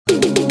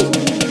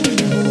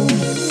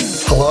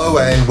Hello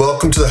and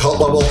welcome to the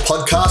Help My Wealth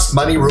podcast,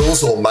 Money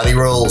Rules or Money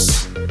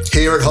Rules.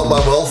 Here at Help My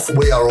Wealth,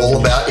 we are all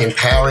about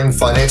empowering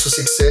financial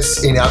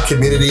success in our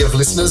community of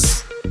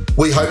listeners.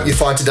 We hope you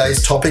find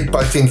today's topic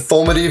both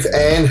informative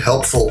and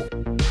helpful.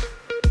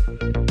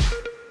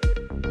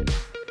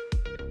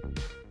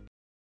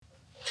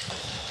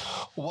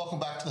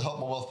 Welcome back to the Help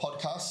My Wealth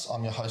podcast.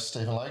 I'm your host,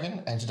 Stephen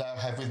Logan, and today I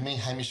have with me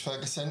Hamish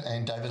Ferguson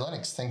and David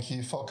Lennox. Thank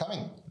you for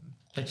coming.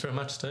 Thanks very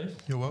much, Steve.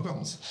 You're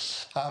welcome.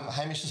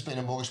 Hamish has been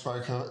a mortgage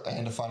broker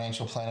and a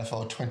financial planner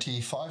for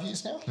 25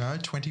 years now? No,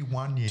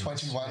 21 years.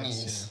 21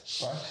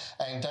 years,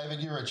 right? And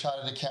David, you're a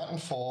chartered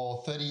accountant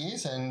for 30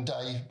 years and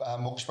a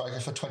mortgage broker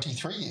for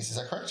 23 years, is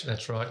that correct?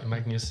 That's right. You're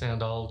making us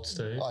sound old,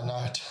 Steve. I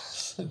know,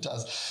 it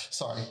does.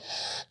 Sorry.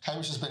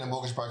 Hamish has been a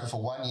mortgage broker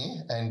for 1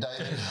 year and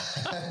David...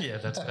 Yeah,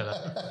 that's better.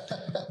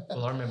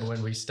 Well, I remember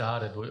when we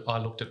started, I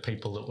looked at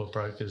people that were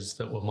brokers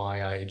that were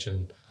my age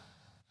and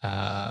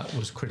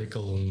was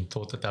critical and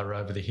thought that they were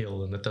over the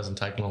hill, and it doesn't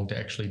take long to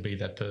actually be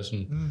that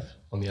person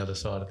on the other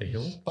side of the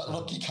hill. But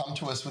look, you come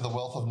to us with a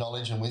wealth of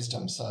knowledge and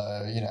wisdom, so,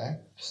 you know.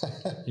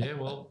 Yeah,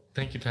 well,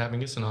 thank you for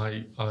having us, and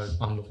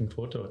I'm looking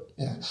forward to it.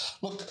 Yeah.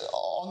 Look,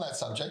 on that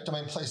subject, I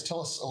mean, please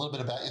tell us a little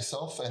bit about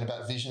yourself and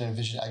about Vision and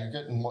Vision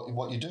Aggregate and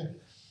what you do.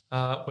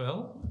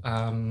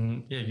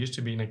 Used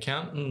to be an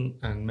accountant,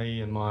 and me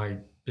and my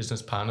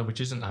business partner,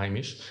 which isn't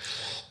Hamish,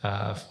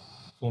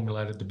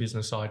 formulated the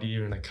business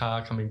idea in a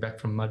car coming back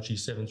from Mudgee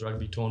Sevens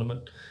rugby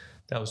tournament.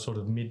 That was sort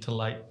of mid to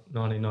late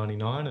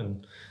 1999,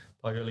 and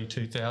by early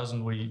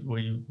 2000 we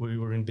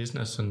were in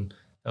business, and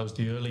that was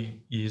the early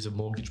years of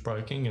mortgage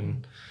broking,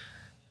 and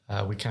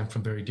we came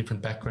from very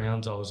different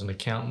backgrounds. I was an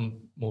accountant,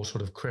 more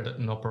sort of credit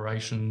and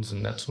operations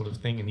and that sort of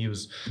thing, and he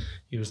was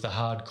the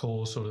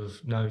hardcore sort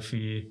of no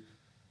fear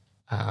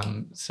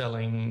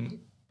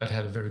selling, but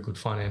had a very good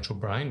financial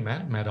brain.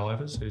 Matt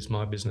Ivers, who's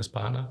my business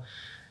partner,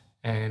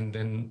 and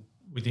then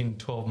within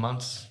 12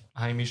 months,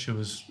 Hamish,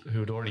 who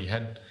had already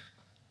had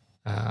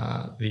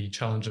the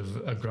challenge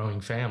of a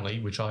growing family,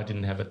 which I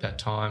didn't have at that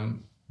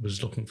time,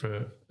 was looking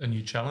for a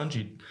new challenge.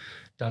 He'd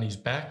done his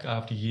back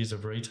after years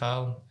of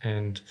retail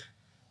and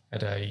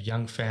had a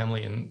young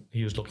family, and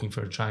he was looking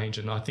for a change.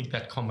 And I think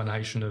that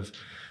combination of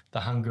the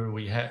hunger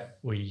we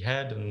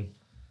had and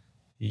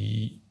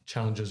the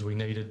challenges we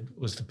needed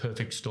was the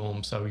perfect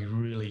storm. So we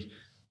really,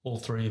 all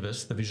three of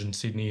us, the Vision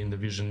Sydney and the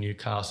Vision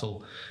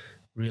Newcastle,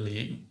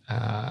 really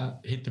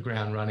hit the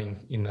ground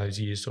running in those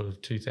years, sort of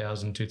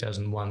 2000,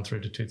 2001 through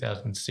to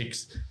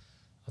 2006.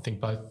 I think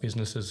both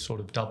businesses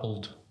sort of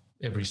doubled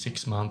every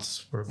 6 months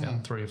for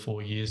about 3 or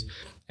 4 years.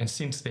 And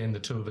since then, the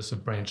two of us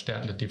have branched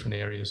out into different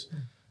areas,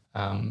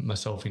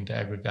 myself into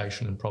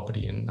aggregation and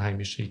property, and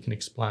Hamish, he can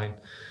explain.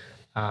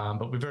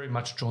 But we're very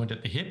much joined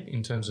at the hip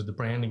in terms of the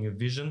branding of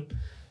Vision.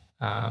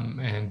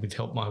 And with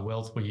Help My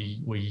Wealth,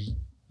 we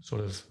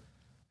sort of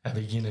have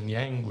a yin and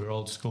yang. We're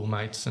old school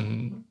mates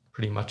and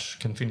pretty much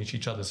can finish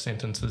each other's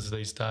sentences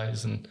these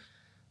days, and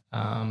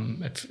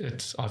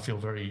I feel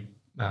very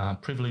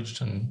privileged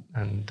and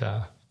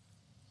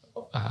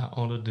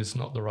honoured is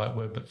not the right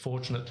word, but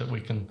fortunate that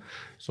we can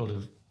sort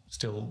of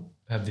still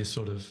have this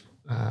sort of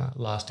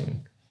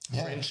lasting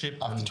friendship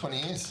after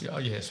 20 years.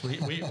 Yes, we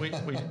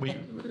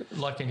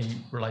like any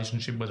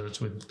relationship, whether it's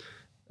with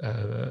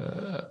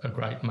a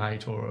great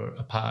mate or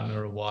a partner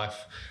or a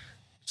wife,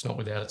 it's not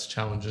without its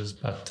challenges,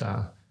 but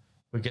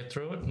we get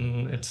through it,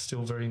 and it's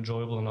still very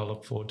enjoyable, and I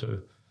look forward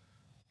to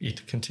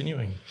it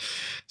continuing.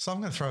 So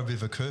I'm going to throw a bit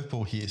of a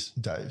curveball here,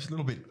 Dave, a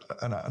little bit.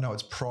 And I know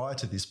it's prior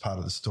to this part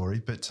of the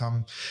story, but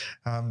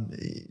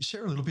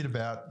share a little bit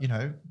about,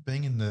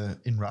 being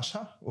in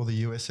Russia or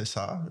the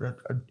USSR,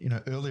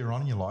 earlier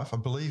on in your life. I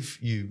believe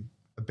you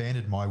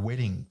abandoned my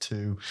wedding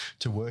to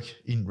work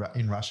in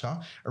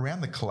Russia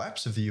around the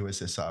collapse of the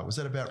USSR. Was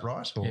that about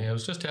right? Or? Yeah, it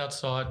was just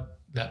outside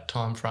that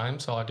time frame.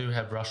 So I do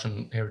have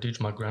Russian heritage.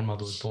 My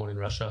grandmother was born in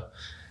Russia.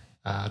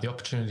 The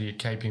opportunity at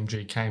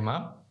KPMG came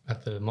up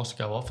at the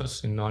Moscow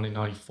office in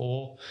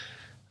 1994,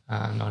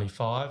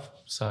 95.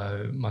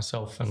 So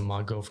myself and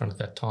my girlfriend at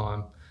that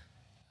time,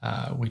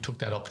 we took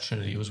that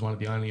opportunity. It was one of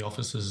the only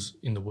offices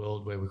in the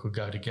world where we could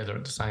go together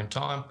at the same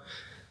time.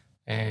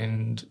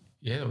 And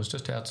yeah, it was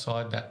just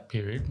outside that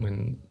period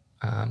when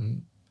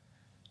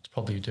it's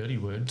probably a dirty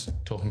word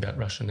talking about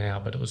Russia now,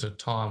 but it was a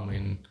time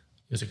when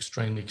it was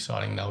extremely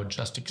exciting. They were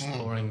just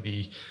exploring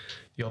the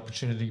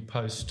opportunity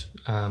post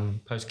Iron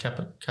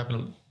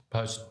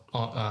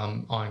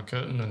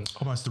Curtain, and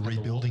almost the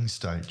rebuilding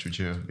stage. Would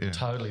you? Yeah.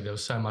 Totally. There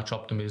was so much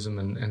optimism,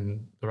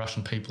 and the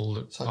Russian people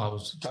that so I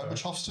was.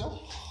 Gorbachev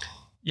still.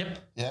 Yep.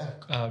 Yeah.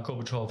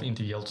 Gorbachev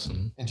into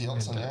Yeltsin.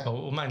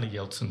 Well, mainly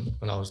Yeltsin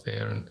when I was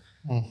there, and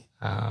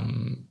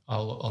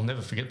I'll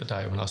never forget the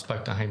day when I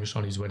spoke to Hamish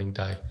on his wedding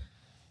day.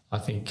 I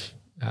think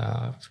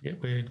I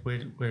forget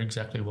where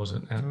exactly was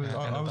it. I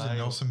was in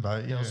Nelson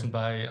Bay. Yeah. Nelson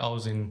Bay. I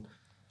was in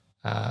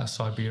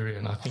Siberia,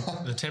 and I think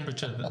the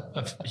temperature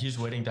of his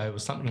wedding day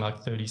was something like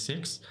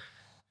 36,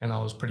 and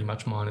I was pretty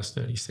much minus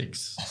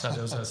 36. So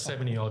there was a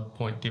 70-odd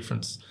point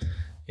difference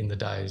in the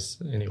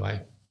days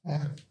anyway.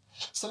 Yeah.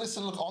 So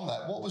listen, look, on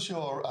that, what was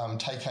your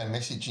take-home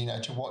message,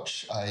 to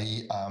watch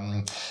a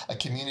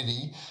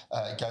community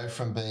go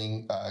from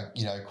being,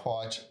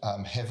 quite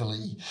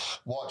heavily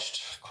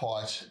watched,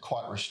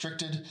 quite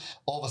restricted.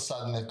 All of a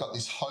sudden, they've got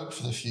this hope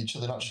for the future.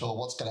 They're not sure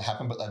what's going to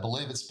happen, but they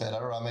believe it's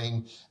better. I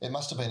mean, it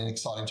must have been an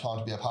exciting time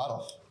to be a part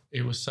of.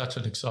 It was such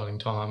an exciting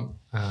time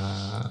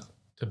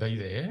to be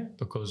there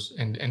because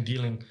and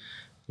dealing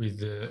with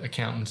the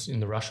accountants in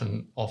the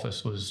Russian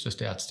office was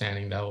just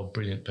outstanding. They were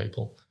brilliant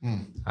people.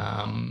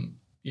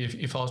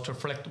 If I was to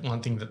reflect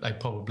one thing that they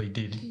probably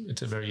did,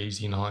 it's a very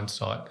easy in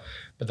hindsight,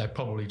 but they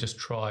probably just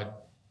tried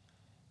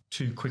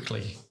too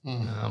quickly.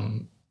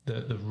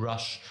 The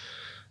rush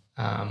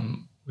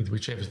with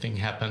which everything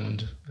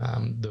happened,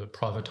 the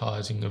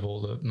privatising of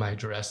all the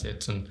major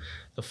assets and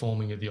the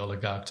forming of the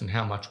oligarchs and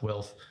how much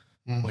wealth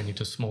went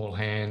into small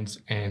hands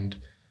and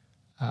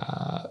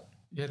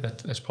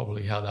that's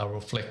probably how they'll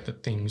reflect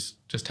that things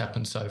just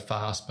happened so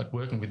fast. But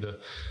working with the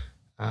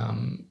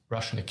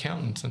Russian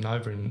accountants and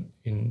over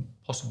in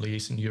possibly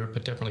Eastern Europe,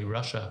 but definitely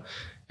Russia,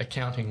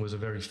 accounting was a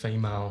very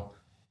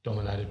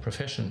female-dominated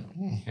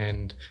profession.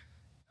 And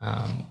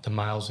the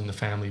males in the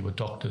family were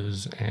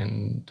doctors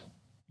and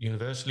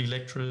university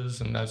lecturers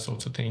and those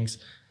sorts of things.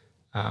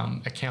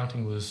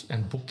 Accounting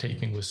and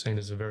bookkeeping was seen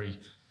as a very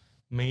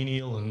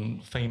menial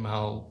and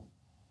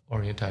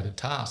female-orientated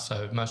task.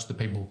 So most of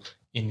the people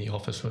in the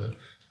office were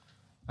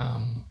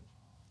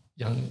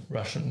young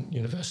Russian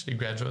university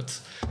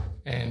graduates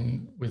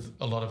and with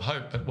a lot of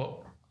hope. But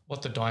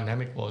what the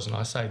dynamic was, and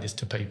I say this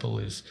to people,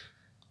 is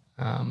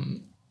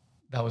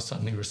they were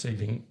suddenly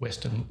receiving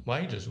Western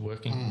wages,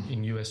 working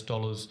in US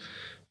dollars.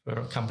 For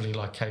a company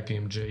like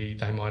KPMG,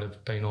 they might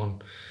have been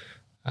on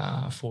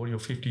 40 or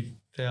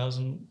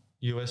 50,000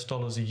 US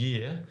dollars a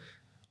year,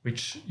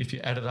 which if you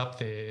added up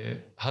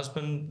their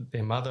husband,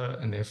 their mother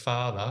and their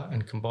father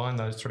and combined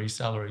those three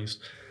salaries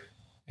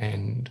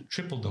and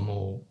tripled them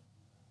or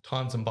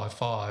times them by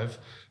 5,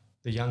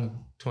 the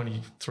young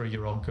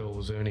 23-year-old girl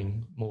was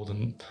earning more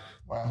than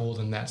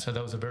that. So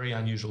that was a very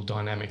unusual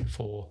dynamic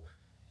for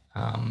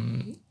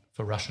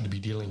Russia to be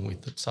dealing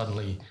with, that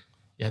suddenly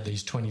you had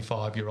these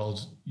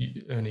 25-year-olds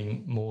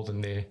earning more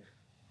than their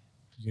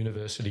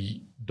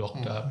university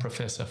doctor,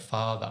 professor,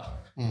 father.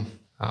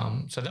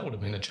 So that would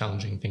have been a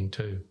challenging thing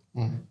too.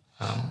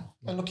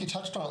 And look, you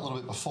touched on it a little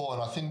bit before,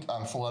 and I think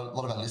for a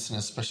lot of our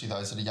listeners, especially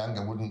those that are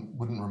younger,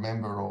 wouldn't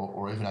remember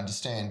or even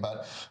understand.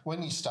 But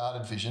when you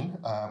started Vision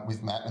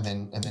with Matt and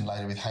then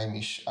later with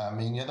Hamish,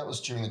 that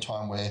was during the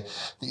time where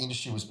the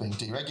industry was being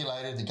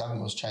deregulated, the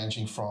government was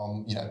changing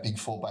from big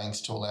four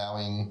banks to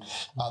allowing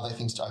other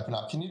things to open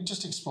up. Can you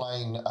just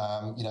explain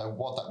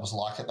what that was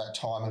like at that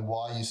time and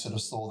why you sort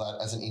of saw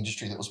that as an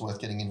industry that was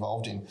worth getting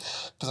involved in?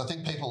 Because I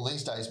think people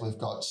these days, we've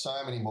got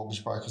so many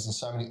mortgage brokers and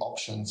so many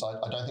options.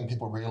 I don't think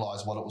people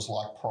realise what it was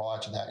like prior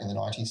to that in the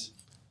 90s.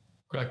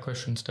 Great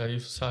question,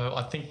 Steve. So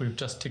I think we've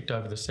just ticked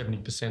over the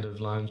 70% of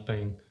loans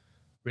being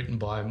written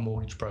by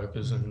mortgage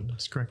brokers. And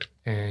that's correct.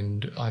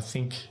 And I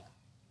think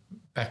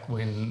back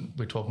when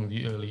we're talking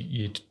the early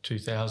year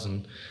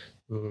 2000,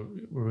 we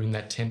were in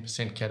that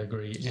 10%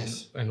 category.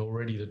 Yes. And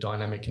already the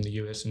dynamic in the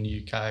US and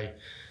the UK,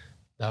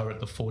 they were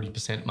at the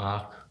 40%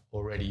 mark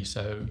already.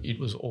 So it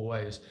was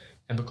always,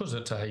 and because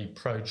it's a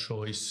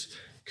pro-choice,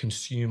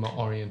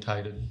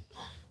 consumer-orientated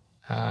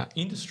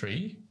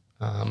industry,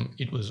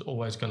 it was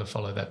always going to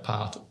follow that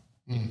path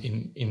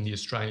in the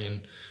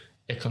Australian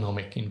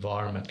economic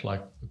environment,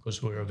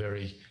 because we're a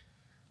very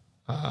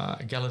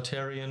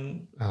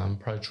egalitarian,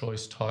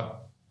 pro-choice type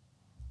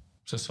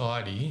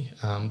society,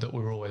 that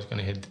we're always going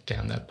to head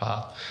down that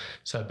path.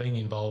 So being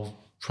involved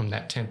from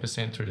that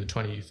 10% through to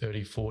 20,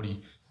 30,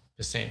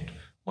 40%.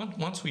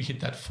 Once we hit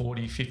that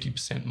 40,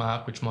 50%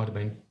 mark, which might have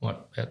been,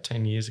 about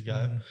 10 years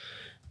ago,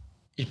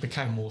 it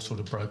became more sort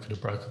of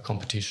broker-to-broker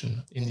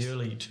competition. In the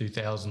early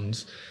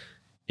 2000s,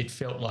 it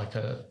felt like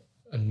a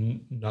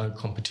no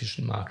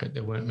competition market.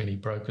 There weren't many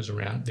brokers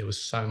around. There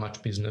was so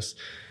much business.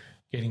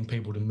 Getting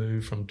people to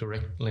move from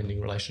direct lending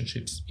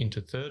relationships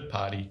into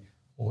third-party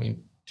or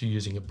into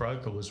using a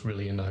broker was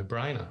really a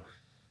no-brainer.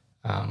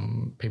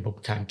 People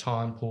became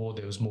time poor.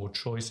 There was more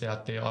choice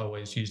out there. I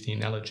always use the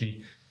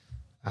analogy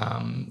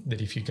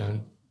that if you go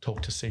and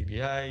talk to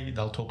CBA,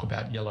 they'll talk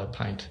about yellow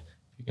paint.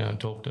 If you go and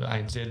talk to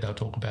ANZ, they'll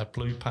talk about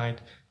blue paint.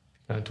 If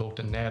you go and talk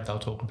to NAB, they'll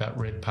talk about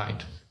red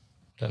paint.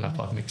 I don't know if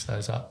I've mixed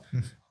those up.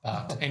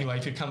 But anyway,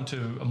 if you come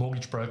to a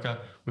mortgage broker,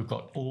 we've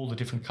got all the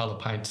different colour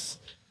paints.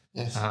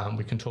 Yes.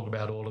 We can talk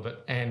about all of it,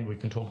 and we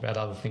can talk about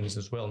other things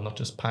as well, not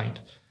just paint.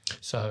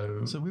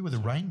 So we were the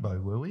rainbow,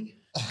 were we?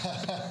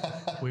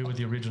 We were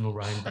the original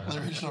rainbow. The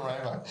original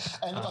rainbow.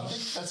 And I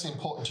think that's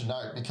important to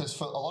note, because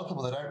for a lot of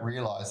people, they don't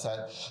realise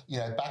that,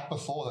 back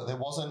before that, there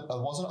wasn't a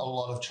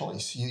lot of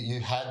choice. You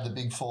had the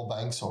big four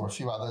banks or a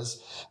few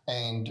others,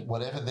 and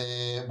whatever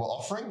they were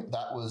offering,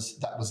 that was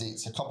it.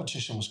 So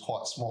competition was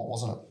quite small,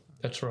 wasn't it?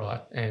 That's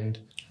right. And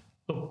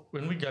look,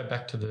 when we go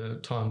back to the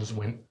times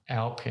when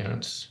our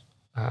parents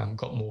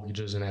got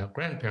mortgages and our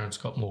grandparents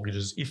got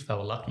mortgages, if they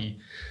were lucky,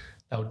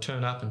 they would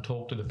turn up and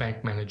talk to the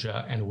bank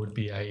manager, and it would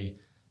be a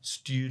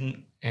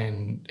student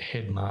and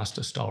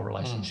headmaster style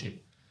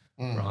relationship,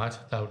 right?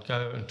 They would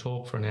go and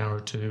talk for an hour or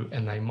two,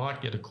 and they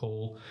might get a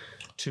call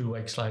 2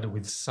 weeks later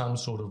with some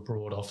sort of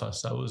broad offer.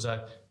 So it was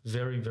a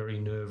very, very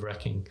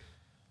nerve-wracking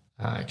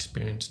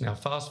experience. Now,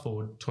 fast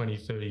forward 20,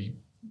 30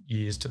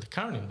 years to the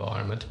current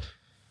environment,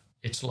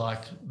 it's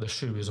like the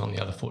shoe is on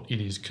the other foot.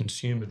 It is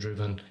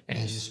consumer-driven, and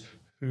it is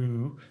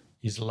who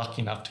is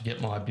lucky enough to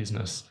get my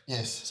business.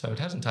 Yes. So it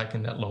hasn't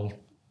taken that long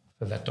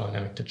for that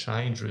dynamic to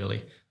change,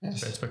 really. Yes.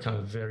 But it's become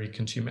a very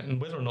consumer,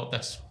 and whether or not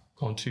that's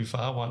gone too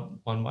far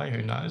one way,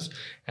 who knows?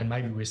 And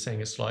maybe we're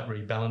seeing a slight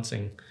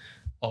rebalancing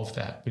of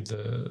that with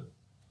the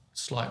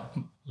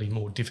slightly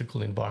more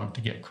difficult environment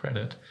to get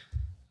credit,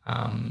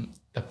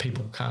 that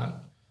people can't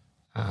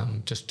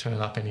just turn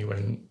up anywhere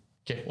and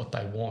get what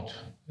they want.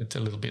 It's a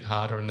little bit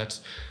harder, and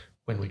that's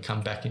when we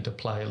come back into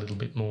play a little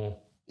bit more.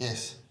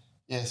 Yes.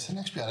 Yes, and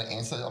actually be able to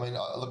answer. I mean,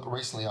 look,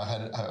 recently I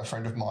had a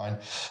friend of mine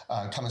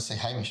come and see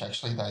Hamish.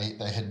 Actually,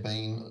 they had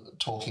been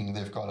talking.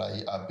 They've got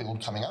a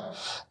build coming up,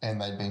 and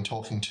they'd been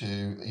talking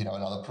to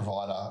another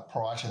provider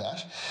prior to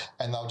that,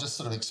 and they were just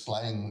sort of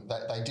explaining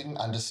that they didn't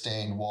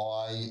understand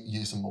why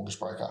use a mortgage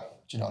broker.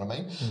 Do you know what I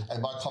mean?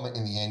 And my comment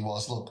in the end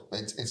was, look,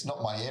 it's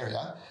not my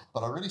area,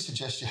 but I really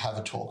suggest you have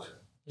a talk.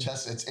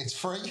 Just it's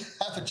free.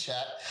 Have a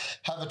chat,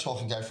 have a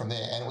talk, and go from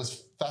there. And it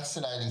was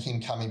fascinating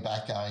him coming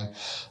back going,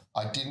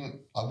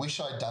 I wish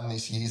I'd done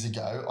this years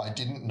ago. I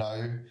didn't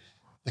know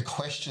the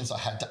questions I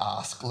had to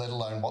ask, let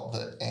alone what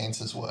the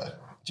answers were.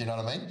 Do you know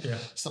what I mean? Yeah.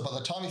 So by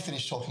the time he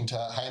finished talking to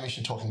Hamish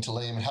and talking to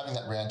Liam and having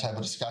that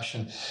roundtable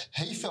discussion,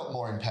 he felt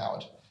more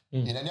empowered.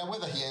 Now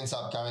whether he ends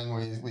up going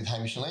with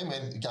Hamish and Liam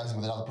and goes in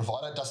with another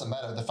provider, it doesn't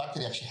matter. The fact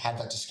that he actually had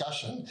that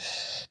discussion,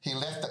 he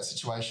left that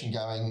situation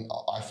going,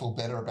 I feel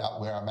better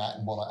about where I'm at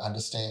and what I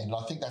understand. And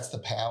I think that's the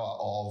power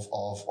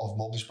of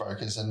mortgage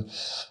brokers and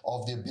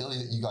of the ability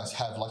that you guys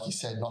have, like you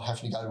said, not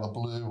having to go to a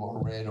blue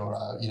or a red or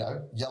a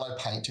yellow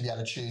paint to be able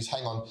to choose,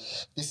 hang on,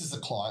 this is the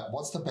client,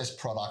 what's the best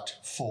product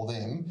for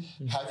them?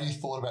 Have you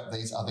thought about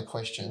these other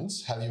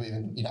questions? Have you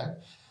even,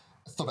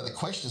 thought about the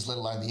questions, let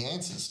alone the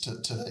answers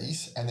to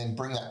these, and then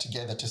bring that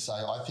together to say,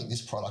 I think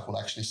this product will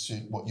actually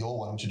suit what you're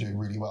wanting to do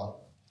really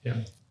well.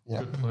 Yeah.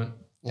 Good point.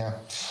 Yeah.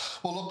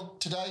 Well, look,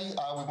 today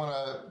we want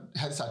to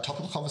have this our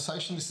topical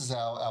conversation. This is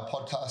our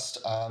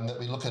podcast that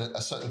we look at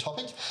a certain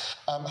topic.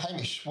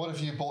 Hamish, what have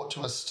you brought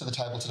to us to the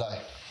table today?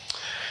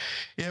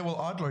 Yeah, well,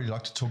 I'd really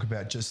like to talk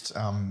about just,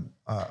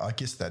 I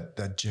guess,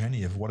 that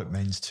journey of what it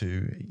means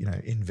to,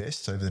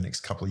 invest over the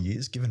next couple of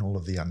years, given all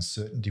of the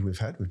uncertainty we've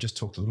had. We've just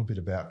talked a little bit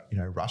about,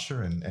 Russia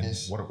and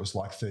yes. what it was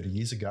like 30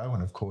 years ago.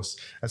 And, of course,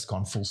 that's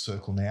gone full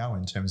circle now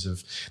in terms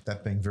of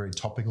that being very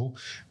topical.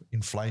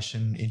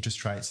 Inflation,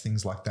 interest rates,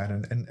 things like that.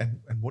 And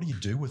what do you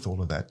do with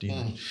all of that?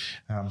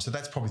 So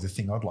that's probably the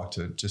thing I'd like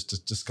to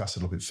just discuss a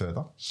little bit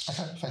further.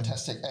 Okay,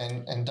 fantastic.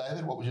 And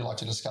David, what would you like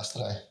to discuss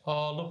today?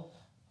 Oh, look.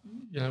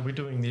 We're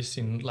doing this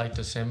in late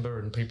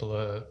December and people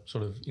are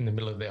sort of in the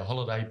middle of their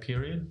holiday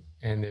period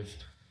and they've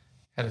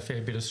had a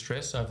fair bit of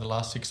stress over the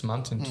last 6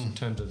 months in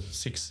terms of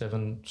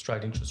 6-7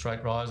 straight interest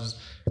rate rises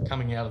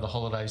coming out of the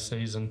holiday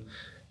season,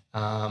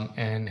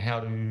 and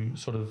how to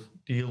sort of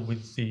deal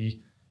with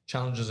the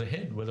challenges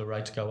ahead, whether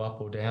rates go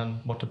up or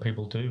down. What do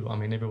people do? I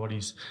mean,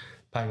 everybody's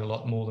paying a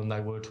lot more than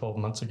they were 12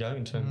 months ago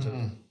in terms of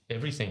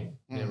everything,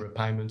 their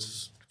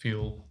repayments,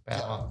 fuel,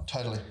 power. Yeah,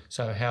 totally.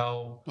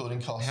 So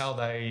building costs, how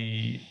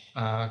they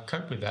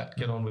cope with that,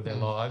 get on with their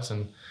lives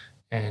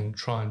and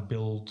try and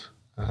build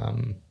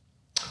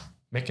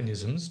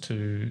mechanisms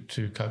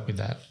to cope with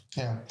that.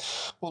 Yeah.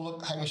 Well,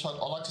 look, Hamish, I'd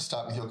like to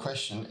start with your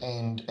question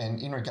and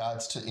in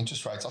regards to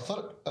interest rates. I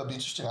thought it would be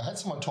interesting. I had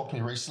someone talk to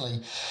me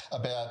recently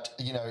about,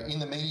 in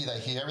the media they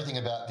hear everything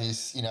about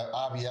this,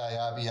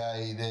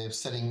 RBA, they're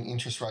setting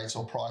interest rates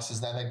or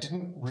prices. Now, they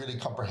didn't really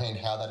comprehend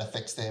how that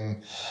affects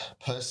them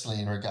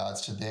personally in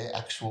regards to their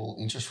actual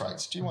interest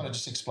rates. Do you want to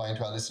just explain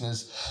to our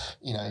listeners,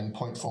 in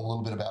point form a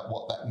little bit about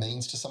what that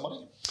means to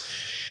somebody?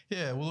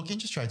 Yeah, well, look,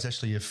 interest rates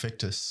actually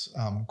affect us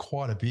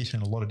quite a bit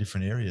in a lot of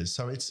different areas.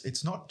 So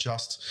it's not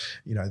just,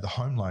 the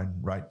home loan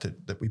rate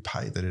that we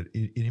pay that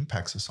it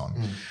impacts us on.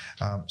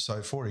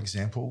 So, for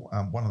example,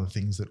 one of the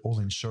things that all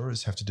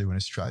insurers have to do in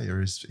Australia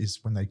is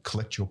when they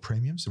collect your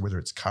premiums, so whether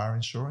it's car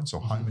insurance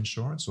or home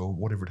insurance or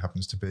whatever it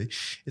happens to be,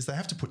 is they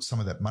have to put some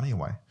of that money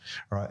away,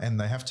 right? And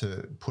they have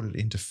to put it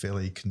into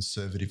fairly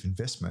conservative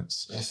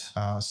investments. Yes.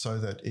 So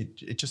that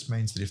it just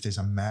means that if there's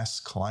a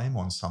mass claim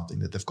on something,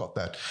 that they've got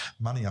that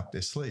money up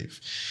their sleeve.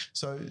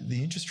 So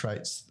the interest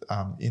rates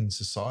in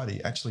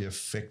society actually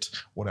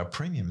affect what our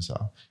premiums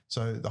are.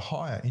 So the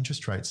higher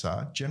interest rates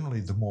are, generally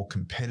the more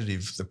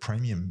competitive the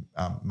premium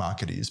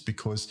market is,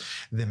 because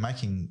they're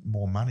making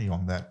more money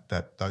on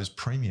those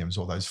premiums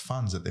or those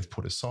funds that they've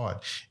put aside.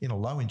 In a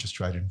low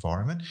interest rate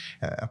environment,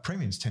 our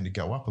premiums tend to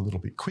go up a little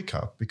bit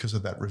quicker because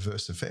of that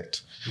reverse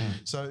effect.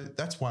 So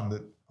that's one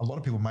that a lot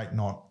of people might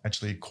not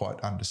actually quite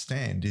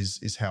understand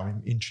is how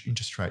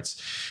interest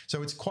rates.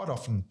 So it's quite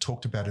often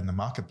talked about in the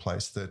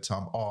marketplace that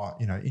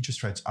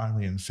interest rates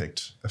only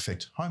affect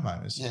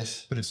homeowners.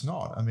 Yes, but it's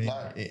not. I mean,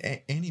 no.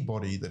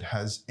 Anybody that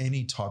has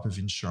any type of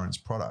insurance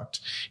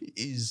product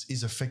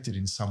is affected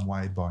in some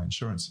way by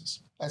insurances.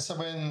 And so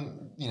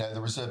when, the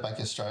Reserve Bank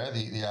of Australia,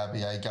 the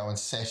RBA, go and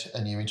set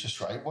a new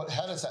interest rate,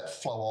 how does that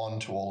flow on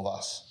to all of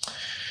us?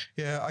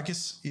 Yeah, I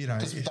guess,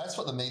 Because that's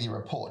what the media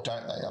report,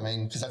 don't they? I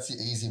mean, because that's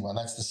the easy one.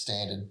 That's the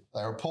standard.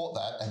 They report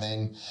that and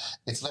then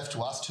it's left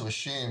to us to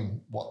assume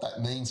what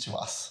that means to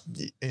us.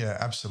 Yeah,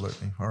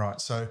 absolutely. All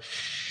right. So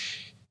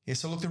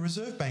look, the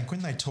Reserve Bank,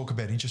 when they talk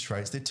about interest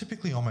rates, they're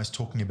typically almost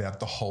talking about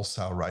the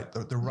wholesale rate,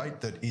 the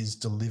rate that is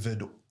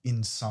delivered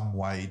in some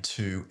way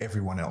to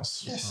everyone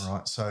else. Yes. All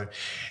right. So,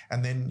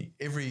 and then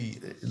every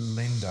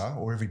lender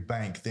or every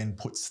bank then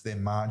puts their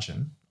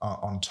margin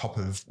on top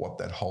of what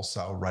that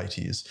wholesale rate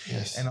is.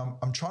 Yes. And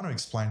I'm trying to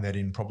explain that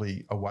in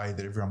probably a way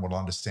that everyone will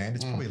understand.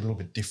 It's probably a little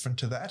bit different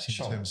to that in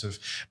terms of,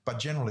 but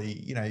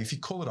generally, if you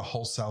call it a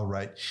wholesale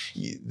rate,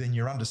 then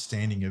your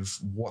understanding of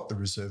what the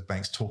Reserve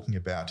Bank's talking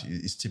about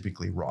is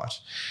typically right.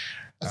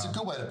 That's a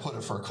good way to put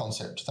it for a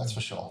concept, that's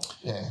for sure.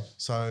 Yeah.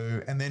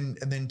 So, and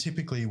then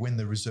typically when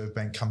the Reserve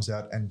Bank comes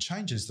out and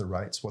changes the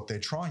rates, what they're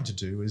trying to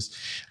do is,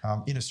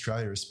 in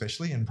Australia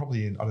especially, and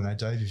probably I don't know,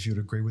 Dave, if you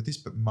would agree with this,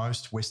 but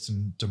most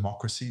Western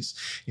democracies,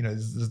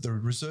 the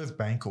Reserve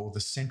Bank or the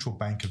central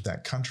bank of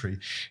that country,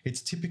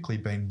 it's typically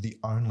been the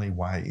only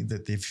way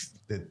that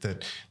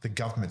that the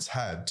government's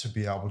had to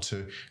be able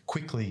to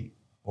quickly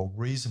or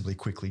reasonably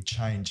quickly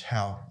change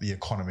how the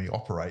economy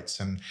operates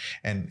and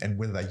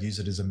whether they use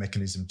it as a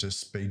mechanism to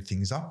speed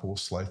things up or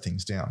slow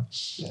things down.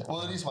 Yeah,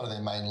 well, it is one of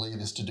their main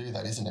levers to do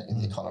that, isn't it,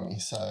 in the economy?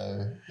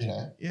 So,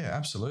 Yeah,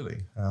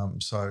 absolutely.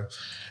 So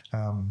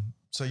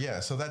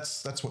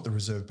that's what the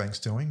Reserve Bank's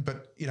doing.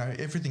 But,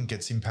 everything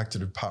gets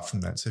impacted apart from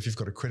that. So if you've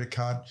got a credit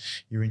card,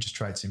 your interest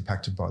rate's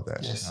impacted by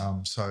that. Yes.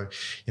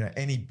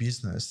 Any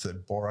business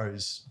that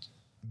borrows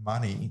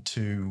money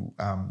to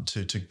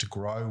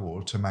grow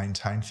or to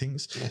maintain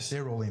things, yes,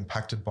 they're all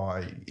impacted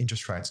by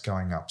interest rates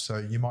going up. So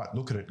you might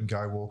look at it and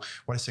go, well,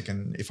 wait a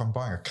second, if I'm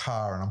buying a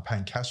car and I'm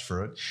paying cash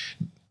for it,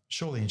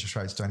 surely interest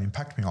rates don't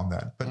impact me on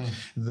that. But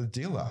the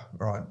dealer,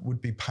 right,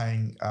 would be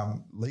paying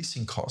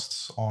leasing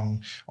costs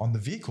on the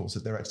vehicles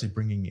that they're actually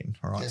bringing in,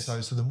 all right? Yes.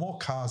 So the more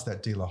cars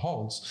that dealer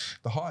holds,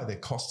 the higher their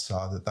costs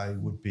are that they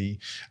would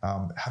be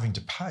having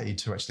to pay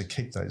to actually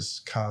keep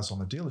those cars on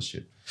the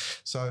dealership.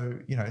 So,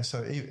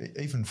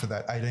 even for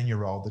that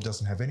 18-year-old that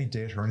doesn't have any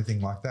debt or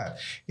anything like that,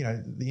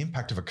 the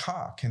impact of a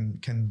car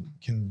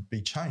can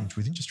be changed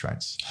with interest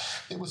rates.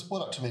 It was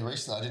brought up to me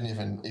recently. I didn't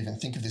even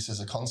think of this as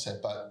a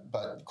concept,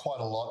 but quite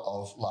a lot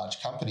of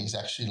large companies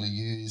actually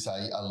use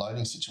a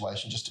loaning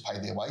situation just to pay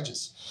their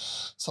wages.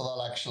 So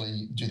they'll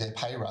actually do their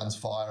pay runs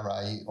via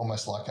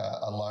almost like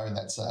a loan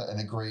that's an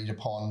agreed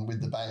upon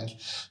with the bank.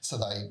 So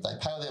they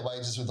pay their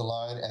wages with the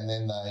loan and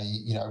then they,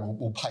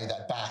 will pay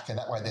that back. And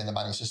that way then the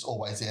money's just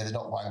always there. They're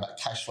not worrying about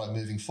cash flow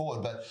moving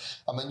forward. But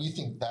I mean, you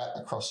think that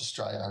across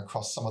Australia,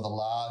 across some of the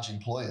large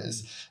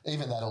employers,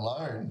 even that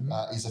alone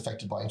is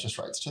affected by interest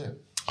rates too.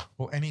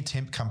 Well, any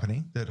temp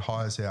company that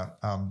hires out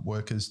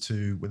workers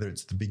to, whether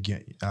it's the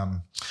big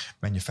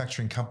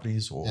manufacturing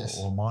companies or, yes,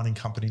 or mining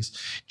companies,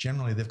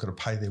 generally they've got to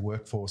pay their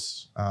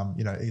workforce,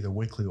 either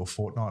weekly or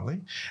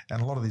fortnightly.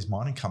 And a lot of these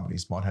mining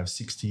companies might have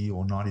 60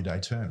 or 90-day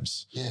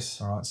terms. Yes.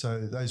 All right.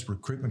 So those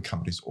recruitment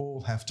companies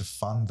all have to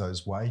fund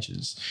those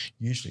wages,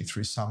 usually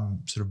through some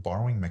sort of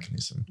borrowing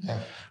mechanism. Yeah.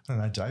 I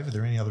don't know, Dave, are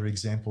there any other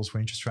examples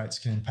where interest rates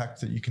can impact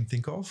that you can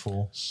think of?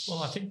 Or?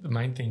 Well, I think the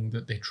main thing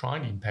that they're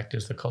trying to impact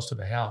is the cost of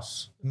the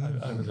house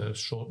over the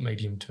short,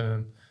 medium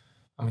term.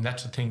 I mean,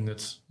 that's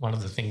that's one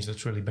of the things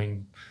that's really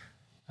been,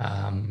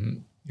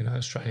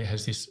 Australia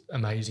has this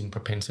amazing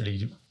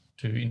propensity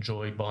to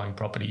enjoy buying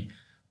property,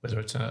 whether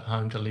it's a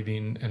home to live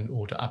in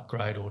or to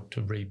upgrade or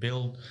to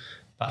rebuild,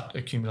 but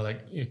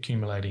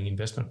accumulating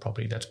investment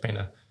property, that's been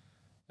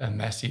a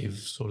massive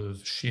sort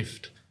of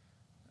shift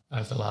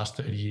over the last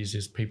 30 years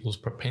is people's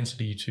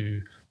propensity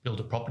to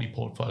build a property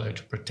portfolio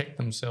to protect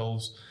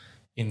themselves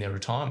in their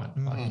retirement,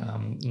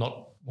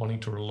 not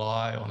wanting to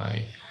rely on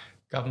a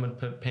government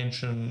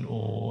pension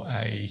or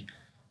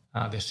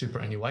their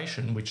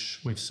superannuation,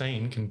 which we've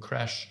seen can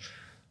crash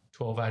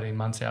 12, 18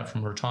 months out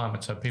from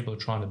retirement. So people are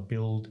trying to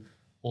build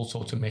all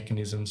sorts of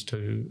mechanisms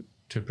to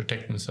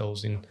protect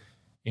themselves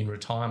in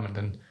retirement.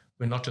 And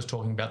we're not just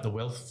talking about the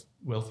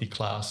wealthy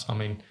class. I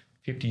mean,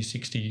 50,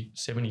 60,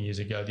 70 years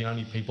ago, the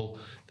only people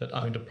that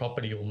owned a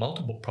property or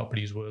multiple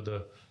properties were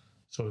the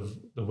sort of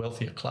the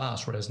wealthier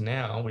class, whereas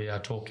now we are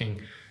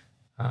talking,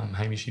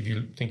 Hamish, if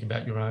you think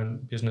about your own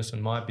business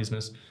and my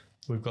business,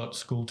 we've got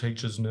school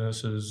teachers,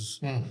 nurses,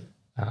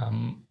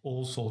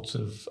 all sorts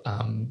of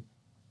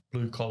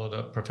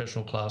blue-collar,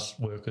 professional class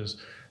workers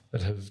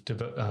that have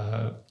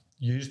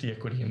used the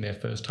equity in their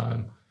first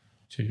home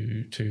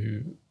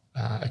to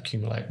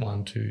accumulate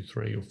 1, 2,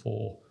 3 or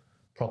 4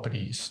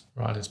 properties,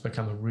 right? It's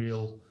become a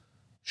real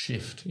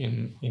shift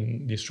in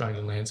the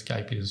Australian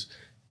landscape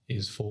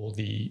is for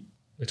the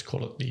let's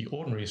call it the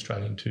ordinary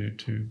Australian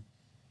to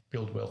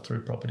build wealth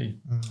through property.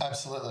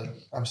 Absolutely.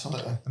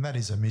 And that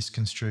is a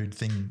misconstrued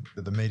thing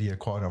that the media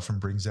quite often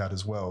brings out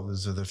as well.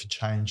 Is that if you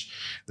change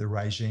the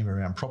regime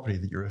around property,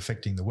 that you're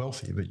affecting the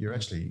wealthy, but you're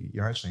actually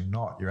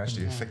not. You're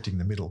actually affecting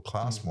the middle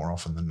class more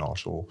often than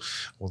not, or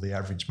the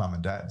average mum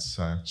and dad.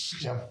 So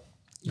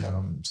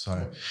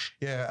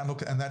Yeah. And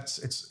look,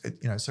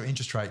 and so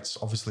interest rates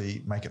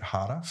obviously make it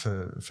harder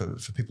for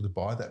people to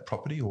buy that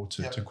property or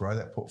to grow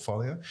that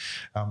portfolio,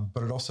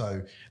 but it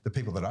also, the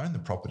people that own the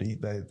property,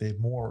 they're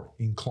more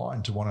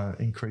inclined to want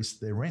to increase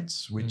their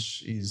rents,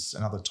 which is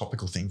another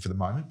topical thing for the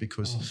moment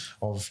because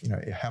of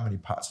how many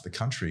parts of the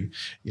country,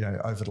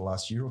 over the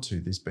last year or two,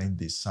 there's been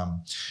this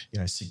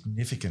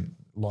significant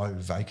low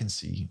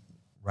vacancy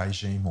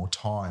regime or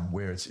time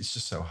where it's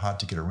just so hard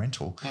to get a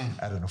rental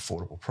at an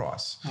affordable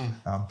price.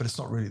 But it's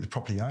not really the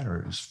property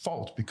owner's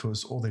fault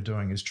because all they're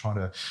doing is trying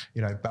to,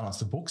 balance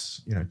the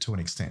books, to an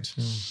extent.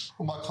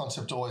 Well, my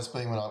concept always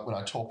been when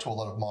I talk to a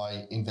lot of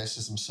my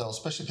investors themselves,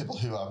 especially people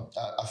who are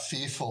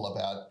fearful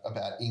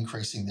about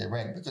increasing their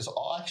rent, because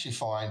I actually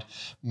find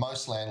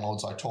most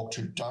landlords I talk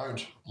to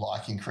don't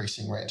like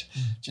increasing rent.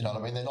 Do you know what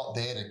I mean? They're not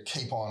there to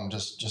keep on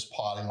just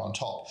piling on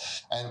top.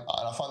 And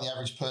I find the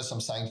average person,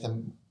 I'm saying to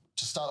them,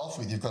 to start off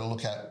with, you've got to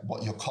look at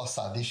what your costs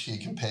are this year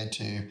compared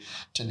to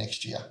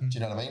next year. Do you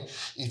know what I mean?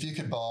 If you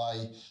could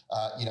buy,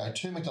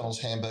 2 McDonald's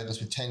hamburgers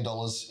with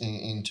 $10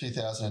 in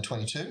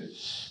 2022,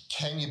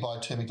 can you buy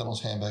 2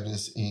 McDonald's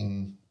hamburgers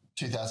in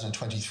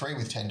 2023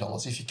 with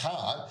 $10? If you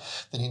can't,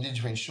 then you need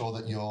to ensure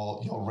that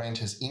your rent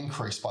has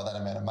increased by that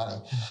amount of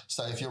money.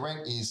 So if your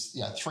rent is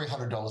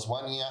 $300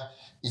 one year,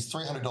 is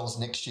 $300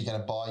 next year going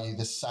to buy you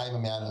the same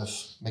amount of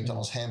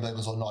McDonald's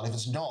hamburgers or not? If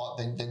it's not,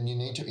 then you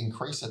need to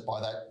increase it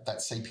by that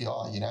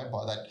CPI,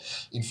 by that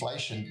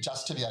inflation,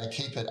 just to be able to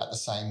keep it at the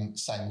same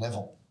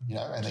level,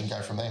 and then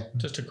go from there.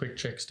 Just a quick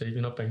check, Steve.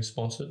 You're not being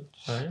sponsored,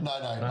 are you? No,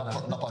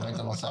 not by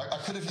McDonald's. I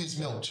could have used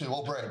milk too,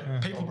 or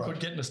bread. People could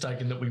get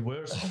mistaken that we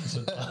were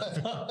sponsored.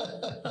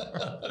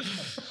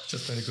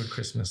 Just been a good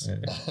Christmas.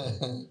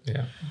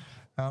 Yeah.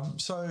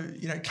 So,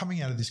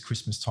 coming out of this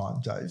Christmas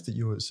time, Dave, that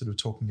you were sort of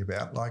talking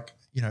about,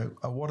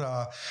 what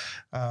are,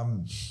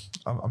 I'm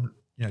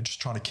just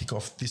trying to kick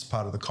off this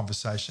part of the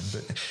conversation,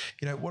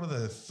 but, what are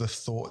the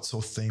thoughts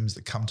or themes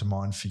that come to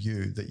mind for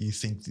you that you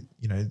think,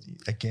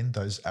 again,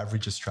 those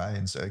average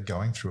Australians are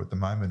going through at the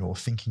moment or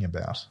thinking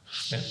about?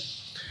 Yeah.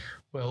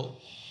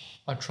 Well,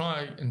 I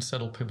try and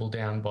settle people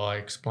down by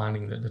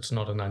explaining that it's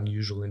not an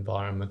unusual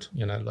environment,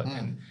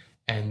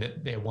 and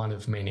that they're one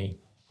of many,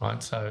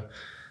 right? So,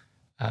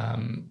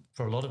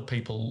 for a lot of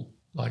people,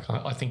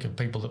 I think of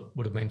people that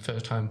would have been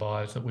first home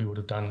buyers that we would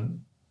have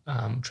done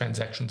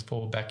transactions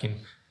for back in,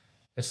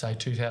 let's say,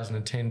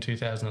 2010,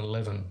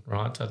 2011,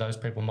 right? So those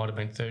people might have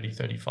been 30,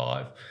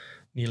 35,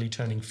 nearly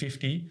turning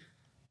 50,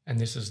 and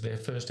this is their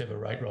first ever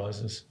rate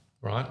rises,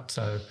 right?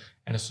 So,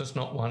 and it's just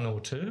not one or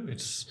two,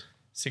 it's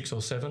 6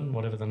 or 7,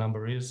 whatever the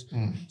number is.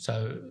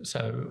 So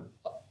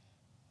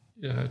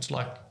it's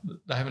like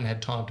they haven't had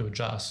time to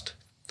adjust.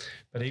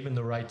 But even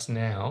the rates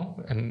now,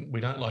 and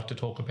we don't like to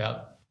talk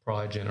about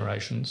prior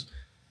generations,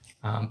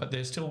 but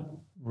they're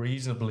still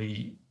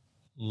reasonably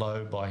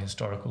low by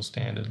historical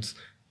standards.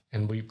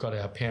 And we've got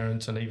our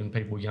parents and even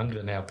people younger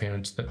than our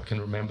parents that can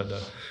remember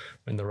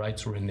when the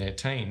rates were in their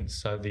teens.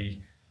 So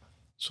the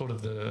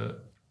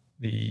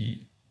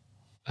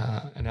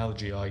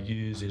analogy I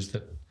use is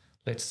that,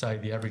 let's say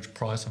the average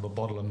price of a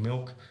bottle of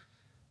milk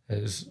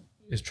has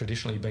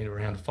traditionally been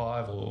around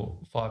 $5 or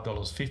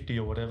 $5.50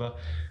 or whatever.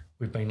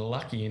 We've been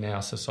lucky in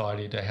our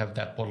society to have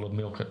that bottle of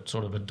milk at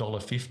sort of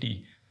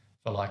 $1.50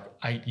 for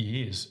 8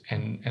 years,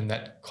 and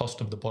that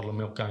cost of the bottle of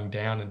milk going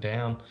down and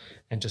down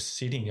and just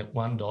sitting at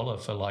 $1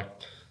 for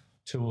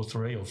 2 or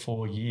 3 or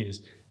 4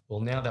 years.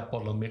 Well, now that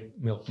bottle of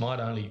milk might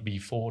only be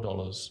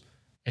 $4.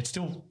 It's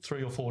still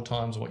 3 or 4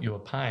 times what you were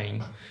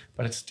paying,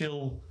 but it's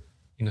still,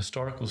 in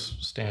historical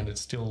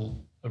standards,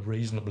 still a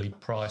reasonably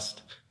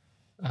priced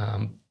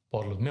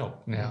bottle of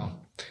milk. Now,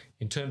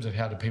 in terms of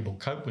how do people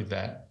cope with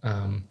that,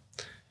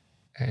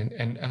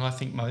 and I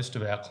think most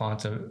of our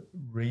clients are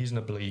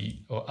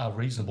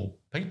reasonable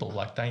people.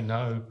 They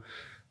know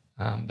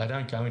they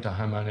don't go into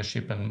home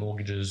ownership and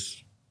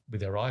mortgages with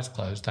their eyes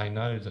closed. They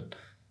know that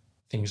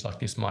things like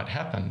this might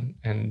happen,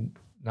 and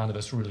none of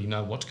us really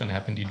know what's going to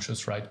happen to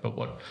interest rates. But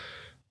what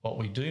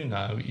we do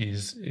know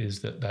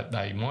is that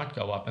they might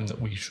go up, and that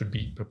we should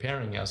be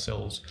preparing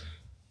ourselves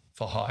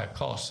for higher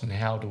costs. And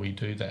how do we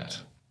do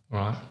that,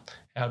 right?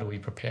 How do we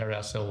prepare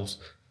ourselves,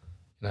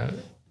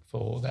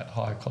 for that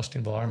higher cost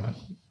environment,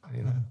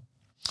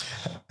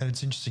 And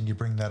it's interesting you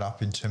bring that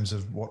up in terms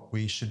of what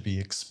we should be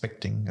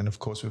expecting. And of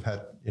course, we've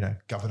had,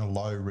 Governor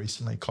Lowe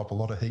recently cop a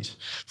lot of heat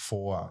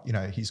for,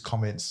 his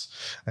comments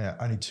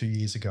only 2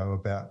 years ago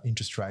about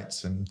interest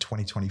rates in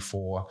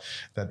 2024,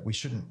 that we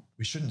shouldn't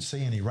we shouldn't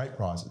see any rate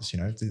rises.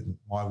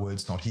 My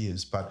words, not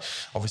his, but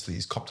obviously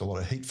he's copped a lot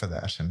of heat for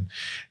that,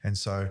 and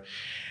so,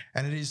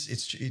 and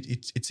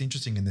it's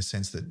interesting in the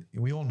sense that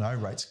we all know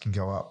rates can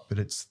go up, but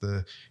it's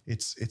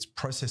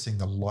processing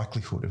the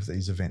likelihood of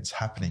these events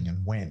happening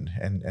and when,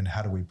 and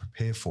how do we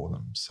prepare for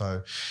them.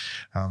 So,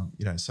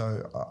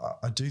 so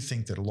I do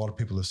think that a lot of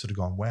people have sort of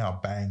gone, wow,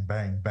 bang,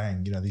 bang,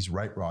 bang. These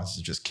rate rises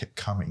have just kept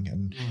coming,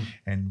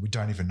 and we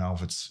don't even know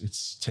if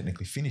it's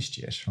technically finished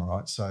yet. All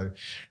right, so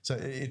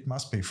it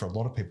must be for a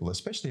lot of people,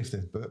 especially if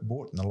they've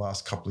bought in the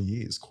last couple of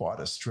years,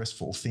 quite a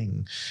stressful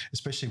thing,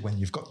 especially when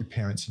you've got your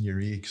parents in your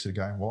ear sort of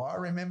going, well, I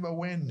remember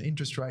when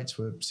interest rates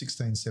were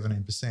 16,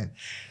 17%.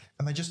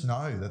 And they just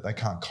know that they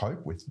can't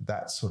cope with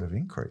that sort of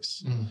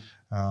increase.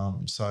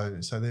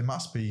 So there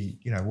must be,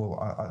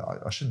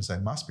 I shouldn't say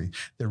must be,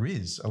 there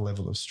is a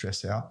level of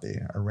stress out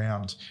there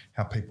around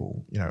how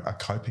people, are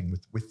coping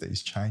with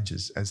these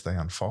changes as they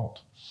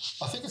unfold.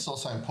 I think it's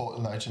also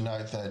important, though, to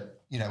note that,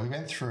 we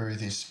went through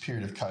this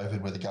period of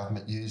COVID where the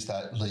government used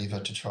that lever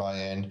to try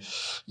and,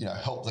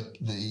 help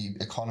the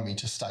economy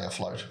to stay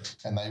afloat.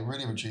 And they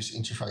really reduced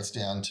interest rates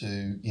down to,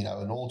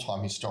 an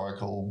all-time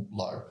historical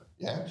low.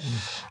 Yeah.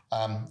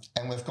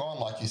 And we've gone,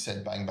 like you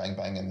said, bang, bang,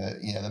 bang. And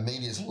the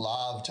media's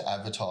love to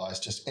advertise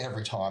just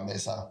every time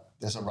there's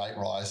a rate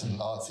rise and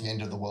it's the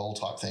end of the world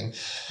type thing.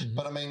 Mm-hmm.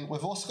 But I mean,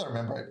 we've also got to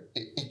remember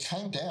it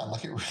came down,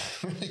 like it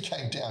really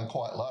came down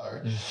quite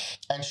low.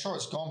 And sure,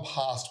 it's gone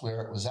past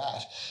where it was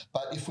at.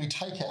 But if we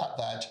take out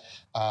that,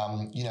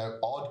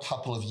 odd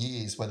couple of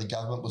years where the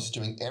government was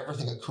doing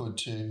everything it could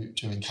to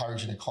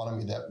encourage an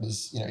economy that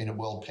was, in a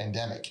world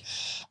pandemic,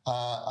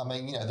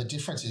 the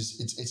difference is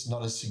it's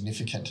not as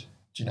significant.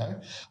 Do you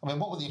know? I mean,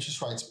 what were the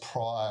interest rates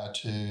prior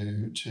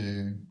to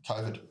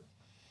COVID?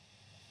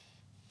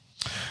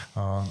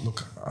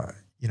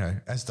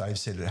 As Dave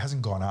said, it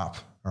hasn't gone up,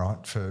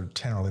 right, for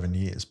 10 or 11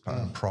 years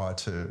prior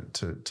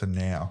to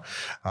now.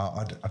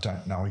 I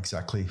don't know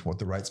exactly what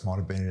the rates might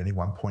have been at any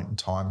one point in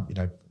time,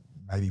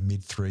 maybe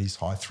mid threes,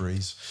 high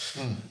threes.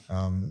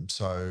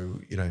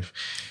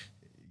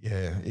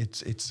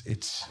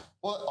 It's.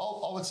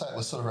 Well, I would say it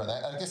was sort of around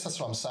that. I guess that's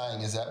what I'm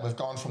saying is that we've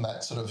gone from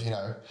that sort of,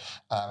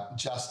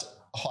 just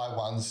high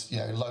ones,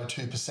 low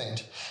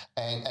 2%,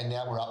 and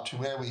now we're up to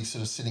where we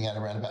sort of sitting at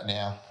around about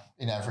now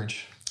in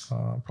average.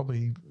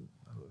 Probably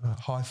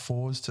high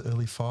fours to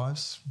early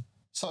fives.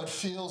 So it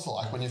feels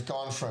like when you've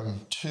gone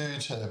from 2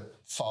 to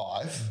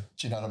 5,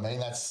 do you know what I mean?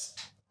 That's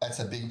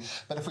a big.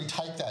 But if we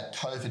take that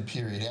COVID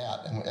period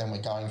out and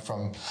we're going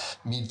from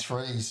mid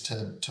threes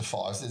to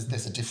fives,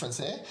 there's a difference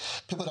there.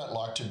 People don't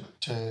like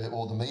to,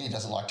 or the media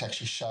doesn't like to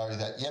actually show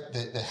that. Yep,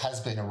 there has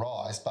been a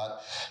rise,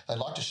 but they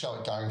like to show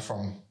it going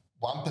from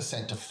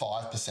 1% to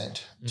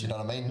 5%. Do you know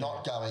what I mean?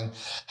 Not going,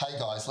 hey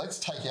guys, let's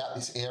take out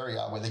this area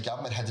where the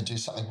government had to do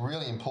something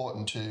really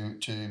important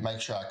to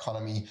make sure our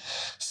economy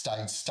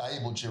stayed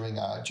stable during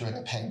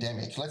a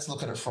pandemic. Let's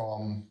look at it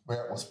from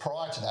where it was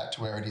prior to that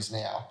to where it is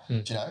now.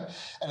 Do you know?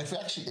 And if we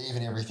actually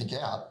even everything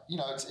out,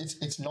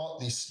 it's not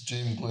this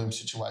doom gloom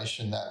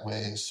situation that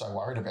we're so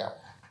worried about.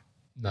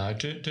 No,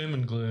 doom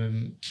and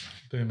gloom,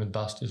 boom and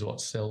bust is what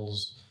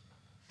sells.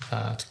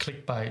 It's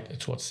clickbait.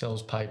 It's what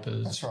sells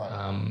papers. That's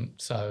right.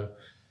 So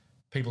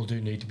people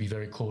do need to be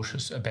very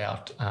cautious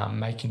about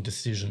making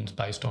decisions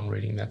based on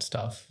reading that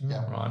stuff.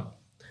 Yeah. Right.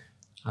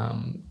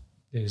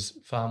 There's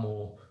far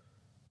more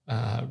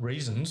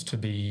reasons to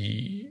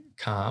be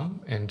calm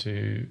and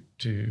to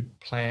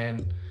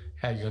plan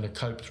how you're going to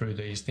cope through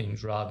these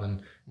things rather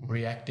than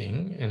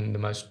reacting. And the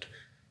most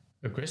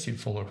aggressive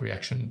form of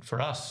reaction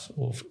for us,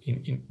 or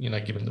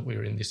given that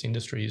we're in this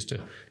industry, is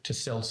to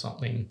sell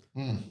something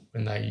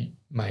when they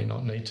may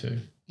not need to.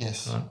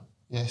 Yes. Right?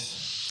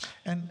 Yes.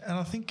 And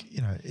I think,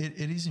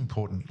 it is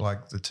important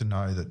to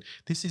know that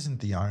this isn't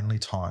the only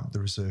time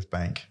the Reserve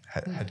Bank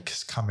had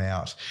come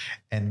out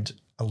and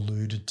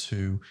alluded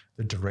to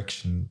the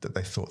direction that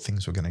they thought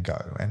things were going to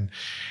go. And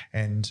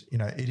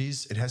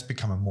it has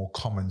become a more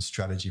common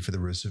strategy for the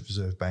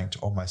Reserve Bank to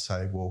almost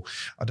say, well,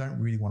 I don't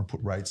really want to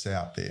put rates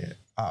out there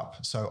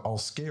up, so I'll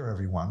scare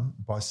everyone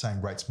by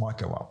saying rates might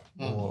go up,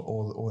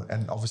 or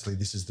and obviously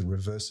this is the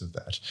reverse of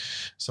that.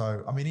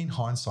 So, I mean, in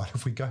hindsight,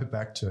 if we go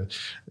back to,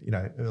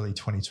 early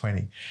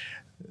 2020,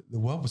 the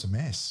world was a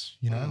mess,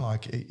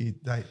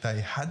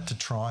 they had to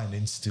try and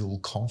instill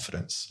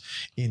confidence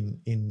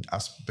in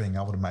us being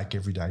able to make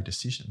everyday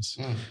decisions.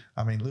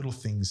 I mean, little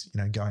things,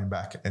 going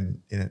back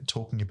and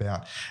talking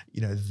about,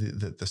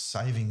 the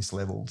savings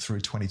level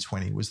through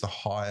 2020 was the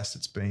highest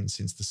it's been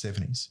since the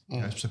 70s.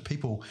 So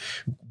people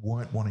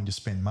weren't wanting to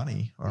spend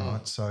money, all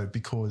right? So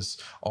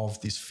because of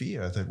this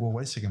fear that, well,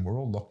 wait a second, we're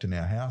all locked in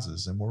our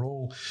houses and we're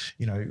all,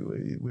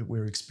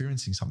 we're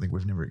experiencing something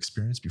we've never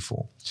experienced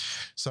before.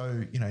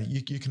 So,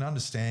 you can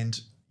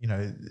understand,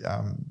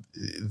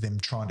 them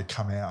trying to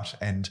come out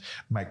and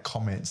make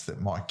comments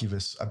that might give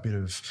us a bit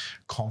of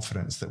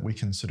confidence that we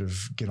can sort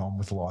of get on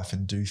with life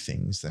and do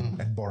things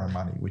and borrow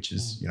money, which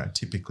is,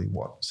 typically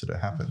what sort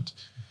of happened.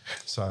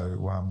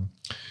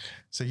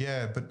 So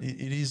yeah, but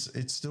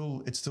it's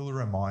still a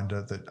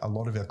reminder that a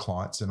lot of our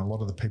clients and a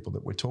lot of the people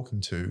that we're talking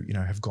to,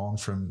 have gone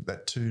from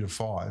that 2 to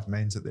 5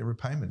 means that their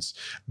repayments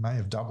may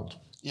have doubled.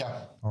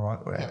 Yeah. All right.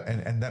 Yeah.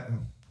 And that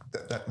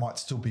might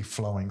still be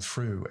flowing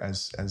through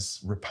as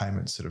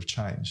repayments sort of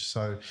change.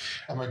 So,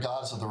 and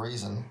regardless of the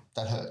reason,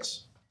 that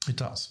hurts. It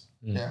does.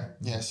 Yeah.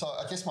 So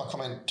I guess my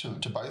comment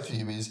to both of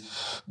you is,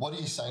 what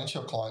are you saying to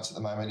your clients at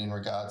the moment in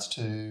regards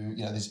to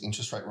these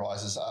interest rate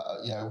rises?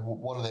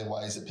 What are their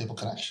ways that people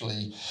can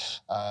actually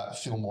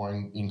feel more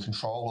in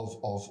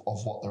control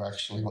of what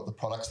the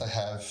products they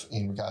have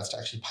in regards to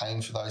actually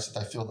paying for those, if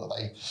they feel that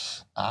they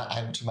aren't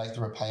able to make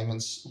the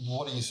repayments?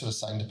 What are you sort of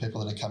saying to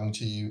people that are coming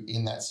to you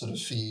in that sort of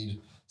feared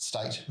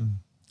state? You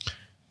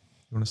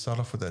want to start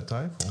off with that,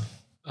 Dave?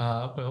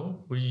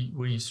 Well,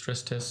 we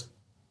stress test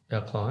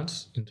our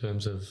clients in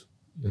terms of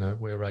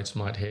where rates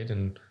might head,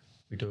 and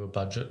we do a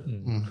budget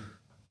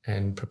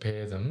and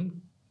prepare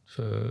them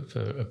for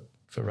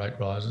rate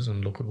rises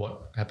and look at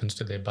what happens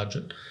to their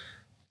budget.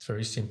 It's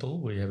very simple.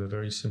 We have a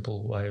very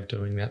simple way of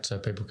doing that so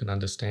people can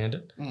understand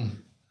it.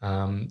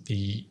 And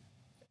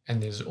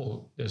there's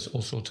all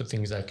sorts of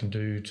things they can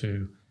do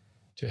to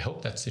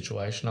help that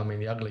situation. I mean,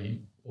 the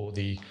ugly or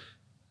the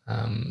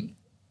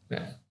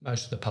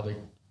most of the public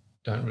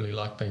don't really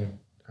like being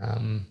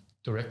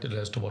directed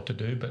as to what to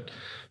do, but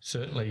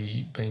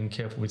certainly being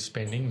careful with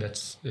spending,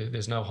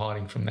 there's no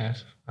hiding from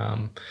that.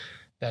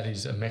 That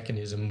is a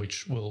mechanism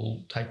which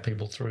will take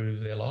people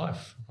through their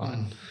life,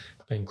 right?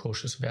 Being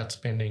cautious about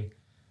spending.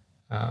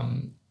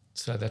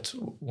 So that's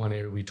one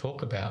area we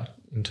talk about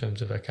in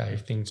terms of, okay,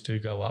 if things do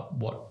go up,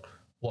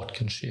 what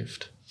can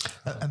shift?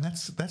 And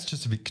that's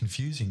just a bit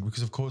confusing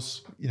because, of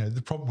course,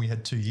 the problem we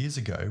had 2 years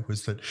ago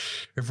was that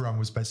everyone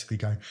was basically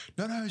going,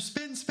 no,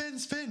 spend.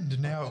 And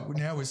now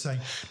we're saying,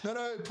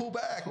 no, pull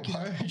back.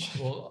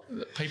 Well,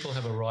 people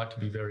have a right to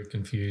be very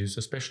confused,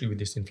 especially with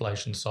this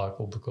inflation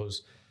cycle,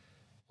 because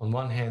on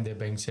one hand they're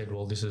being said,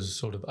 well, this is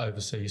sort of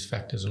overseas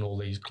factors and all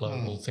these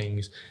global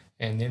things,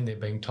 and then they're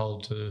being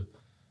told to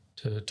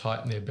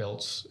tighten their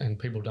belts, and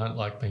people don't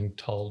like being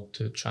told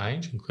to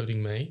change,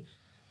 including me.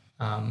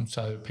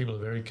 So people are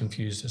very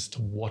confused as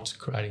to what's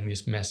creating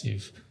this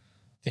massive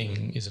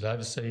thing. Is it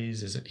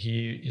overseas? Is it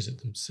here? Is it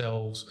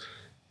themselves?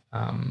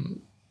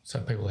 So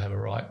people have a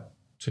right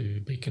to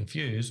be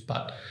confused.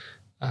 But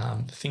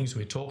the things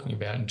we're talking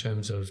about in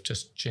terms of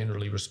just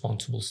generally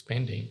responsible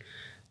spending,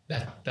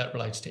 that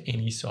relates to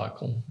any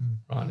cycle,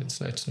 right?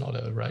 It's not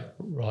a rate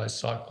rise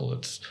cycle.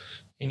 It's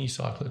any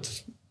cycle.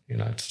 It's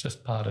it's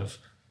just part of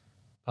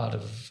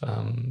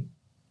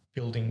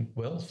building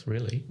wealth,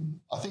 really.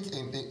 I think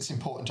it's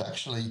important to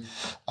actually,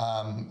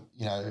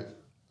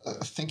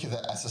 think of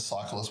that as a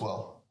cycle as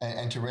well,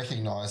 and to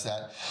recognise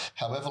that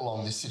however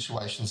long this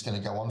situation is going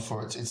to go on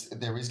for,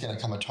 there is going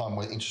to come a time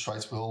where interest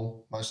rates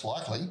will most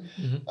likely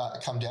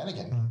come down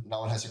again. No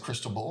one has a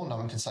crystal ball. No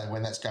one can say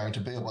when that's going to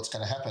be or what's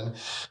going to happen,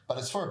 but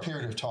it's for a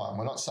period of time.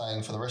 We're not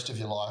saying for the rest of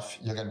your life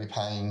you're going to be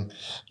paying,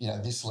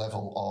 this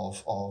level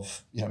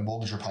of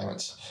mortgage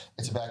repayments.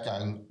 It's about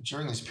going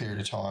during this period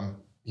of time.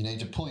 You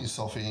need to pull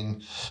yourself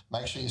in,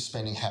 make sure your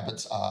spending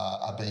habits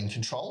are being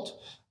controlled,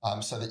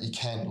 so that you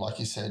can, like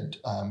you said,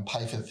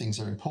 pay for the things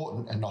that are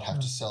important and not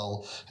have to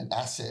sell an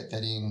asset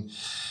that in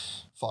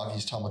 5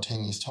 years' time or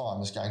 10 years'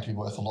 time is going to be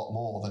worth a lot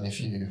more than if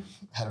you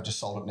had just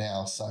sold it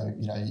now. So,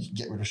 you can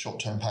get rid of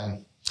short-term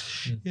pain.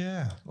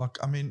 Yeah,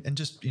 and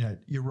just,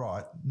 you're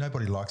right.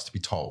 Nobody likes to be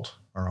told,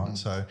 all right?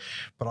 So,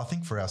 but I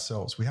think for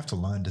ourselves, we have to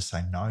learn to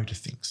say no to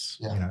things.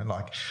 Yeah.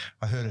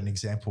 I heard an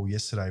example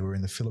yesterday where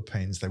in the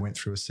Philippines, they went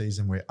through a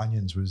season where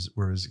onions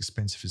were as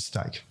expensive as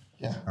steak.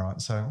 Yeah. All right.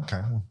 So,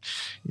 okay. Well,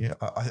 yeah,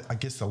 I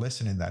guess the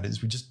lesson in that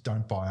is we just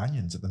don't buy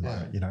onions at the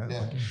moment,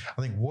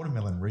 I think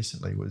watermelon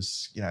recently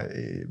was,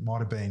 it might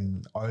have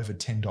been over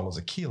 $10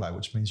 a kilo,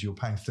 which means you're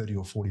paying $30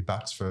 or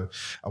 $40 for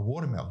a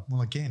watermelon.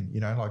 Well, again,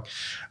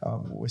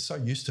 we're so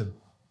used to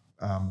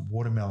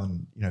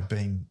watermelon,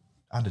 being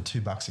under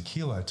 $2 a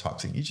kilo type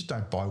thing. You just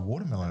don't buy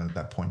watermelon at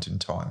that point in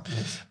time.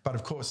 Yes. But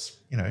of course,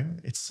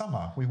 it's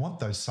summer. We want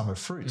those summer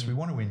fruits. We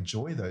want to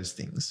enjoy those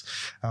things.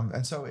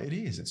 And so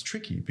it's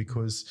tricky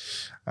because,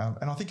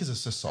 and I think as a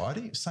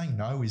society, saying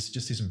no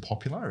just isn't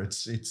popular.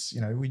 It's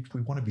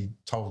we want to be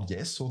told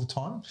yes all the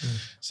time.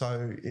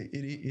 So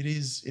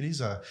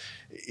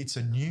it's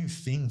a new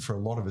thing for a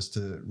lot of us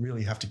to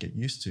really have to get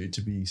used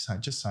to be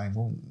saying,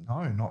 well,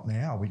 no, not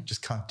now. We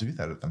just can't do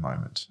that at the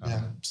moment.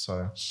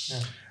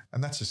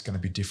 And that's just going to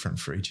be different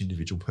for each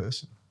individual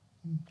person.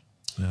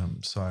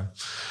 Well,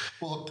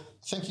 look,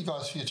 thank you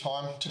guys for your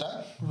time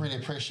today. Really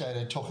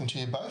appreciated talking to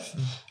you both.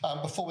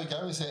 Before we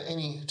go, is there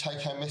any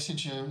take-home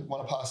message you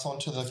want to pass on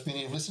to the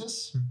community of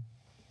listeners?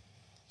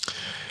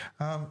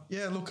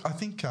 Look, I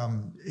think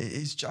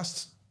it's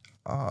just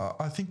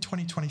I think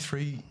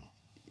 2023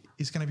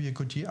 is going to be a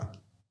good year.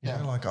 You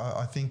know, like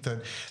I think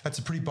that's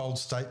a pretty bold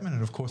statement,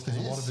 and of course there's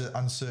a lot of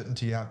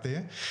uncertainty out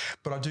there.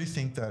 But I do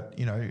think that,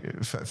 you know,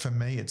 for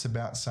me, it's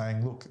about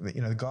saying, look,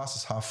 you know, the glass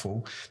is half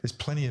full. There's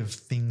plenty of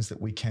things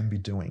that we can be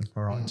doing,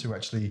 all right, to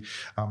actually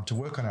to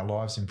work on our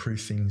lives,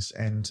 improve things,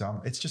 and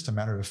it's just a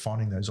matter of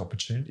finding those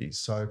opportunities.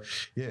 So,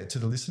 yeah, to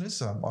the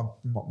listeners,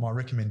 my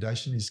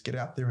recommendation is get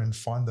out there and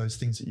find those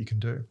things that you can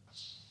do.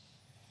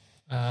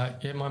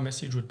 My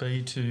message would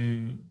be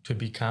to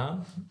be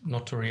calm,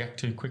 not to react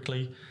too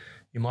quickly.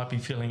 You might be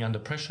feeling under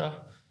pressure,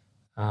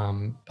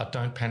 but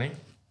don't panic.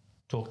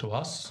 Talk to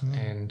us.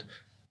 And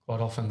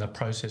quite often the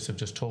process of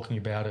just talking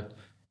about it,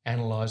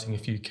 analysing a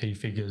few key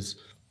figures,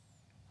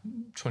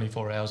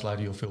 24 hours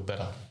later you'll feel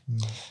better.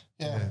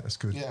 Yeah, that's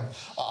good. Yeah,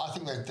 I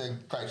think they're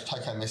great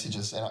take-home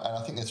messages, and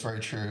I think that's very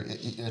true.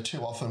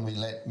 Too often we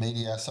let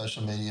media,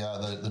 social media,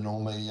 the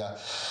normal media,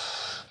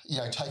 you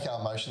know, take our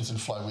emotions and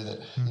flow with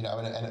it, you know,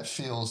 and it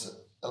feels...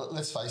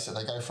 Let's face it,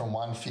 they go from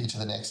one fear to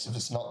the next. If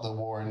it's not the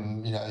war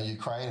in, you know,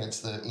 Ukraine,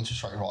 it's the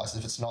interest rate rise.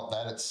 If it's not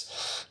that,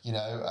 it's, you know,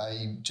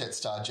 a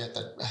Jetstar jet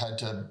that had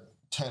to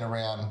turn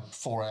around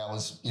 4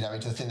 hours, you know,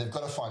 into the thing. They've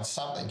got to find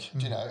something,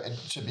 you know,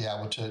 to be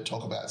able to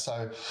talk about.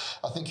 So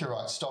I think you're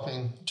right.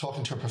 Stopping,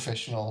 talking to a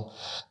professional,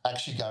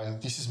 actually going,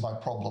 this is my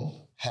problem.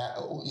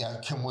 How, you know,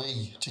 can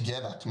we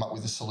together come up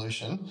with a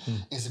solution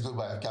is a good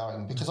way of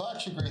going. Because I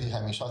actually agree with you,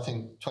 Hamish. I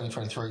think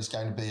 2023 is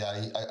going to be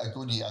a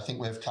good year. I think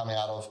we've come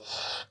out of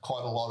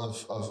quite a lot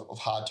of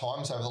hard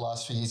times over the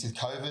last few years with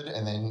COVID,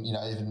 and then, you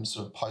know, even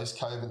sort of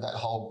post-COVID, that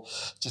whole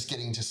just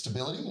getting into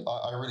stability.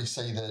 I really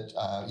see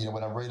that, you know,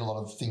 when I read a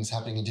lot of things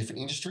happening in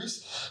different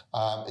industries,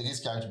 it is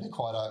going to be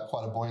quite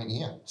a buoyant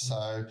year.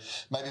 So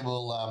maybe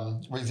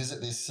we'll revisit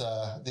this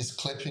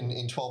clip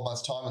in 12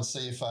 months' time and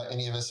see if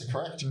any of us are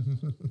correct.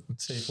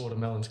 See if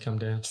watermelons come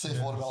down. See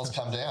if watermelons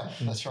come down.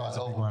 That's right. That's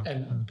a big one.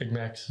 And Big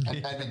Macs.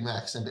 And Big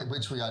Macs,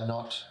 which we are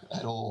not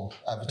at all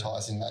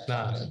advertising that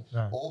company.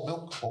 No.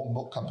 Or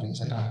milk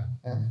companies. Either.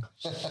 No.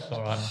 Yeah.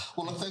 All right.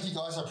 Well, look, thank you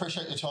guys. I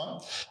appreciate your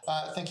time.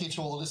 Thank you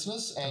to all the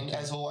listeners. And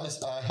as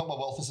always, Help My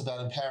Wealth is about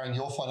empowering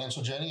your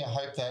financial journey. I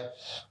hope that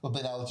we've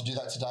been able to do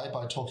that today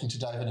by talking to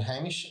David and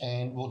Hamish,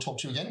 and we'll talk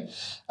to you again.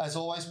 As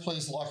always,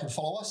 please like and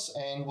follow us,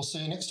 and we'll see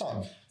you next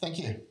time. Thank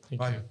you.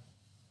 Thank you.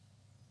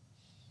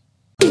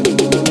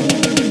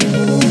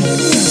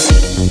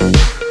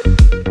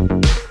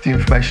 The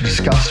information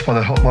discussed by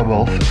the Help My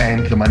Wealth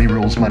and the Money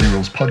Rules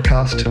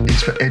podcast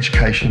is for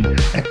education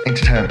and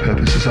entertainment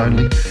purposes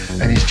only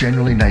and is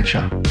general in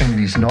nature, and it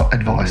is not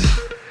advice.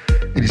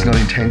 It is not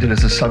intended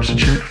as a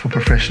substitute for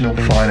professional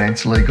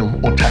finance, legal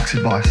or tax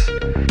advice.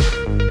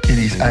 It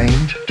is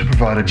aimed to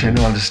provide a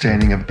general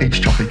understanding of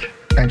each topic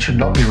and should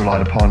not be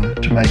relied upon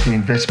to make an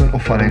investment or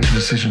financial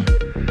decision.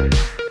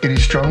 It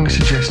is strongly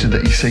suggested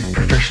that you seek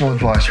professional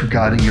advice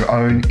regarding your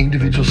own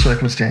individual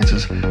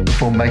circumstances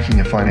before making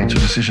a financial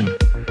decision.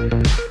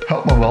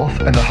 Help My Wealth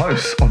and the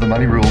hosts of the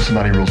Money Rules and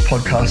Money Rules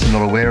podcast are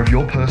not aware of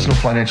your personal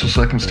financial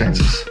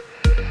circumstances.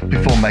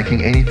 Before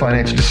making any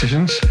financial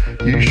decisions,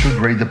 you should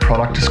read the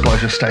product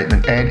disclosure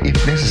statement and,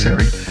 if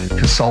necessary,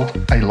 consult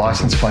a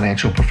licensed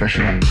financial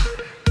professional.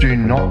 Do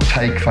not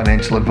take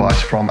financial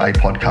advice from a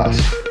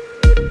podcast.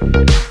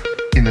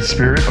 In the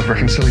spirit of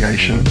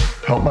reconciliation,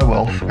 Help My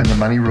Wealth and the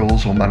Money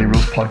Rules or Money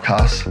Rules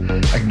podcasts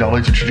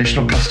acknowledge the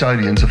traditional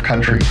custodians of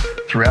country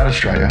throughout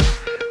Australia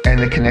and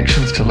their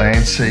connections to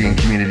land, sea and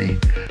community.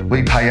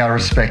 We pay our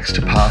respects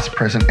to past,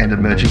 present and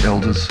emerging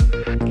elders.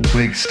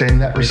 We extend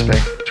that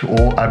respect to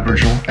all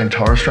Aboriginal and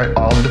Torres Strait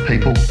Islander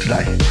people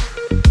today.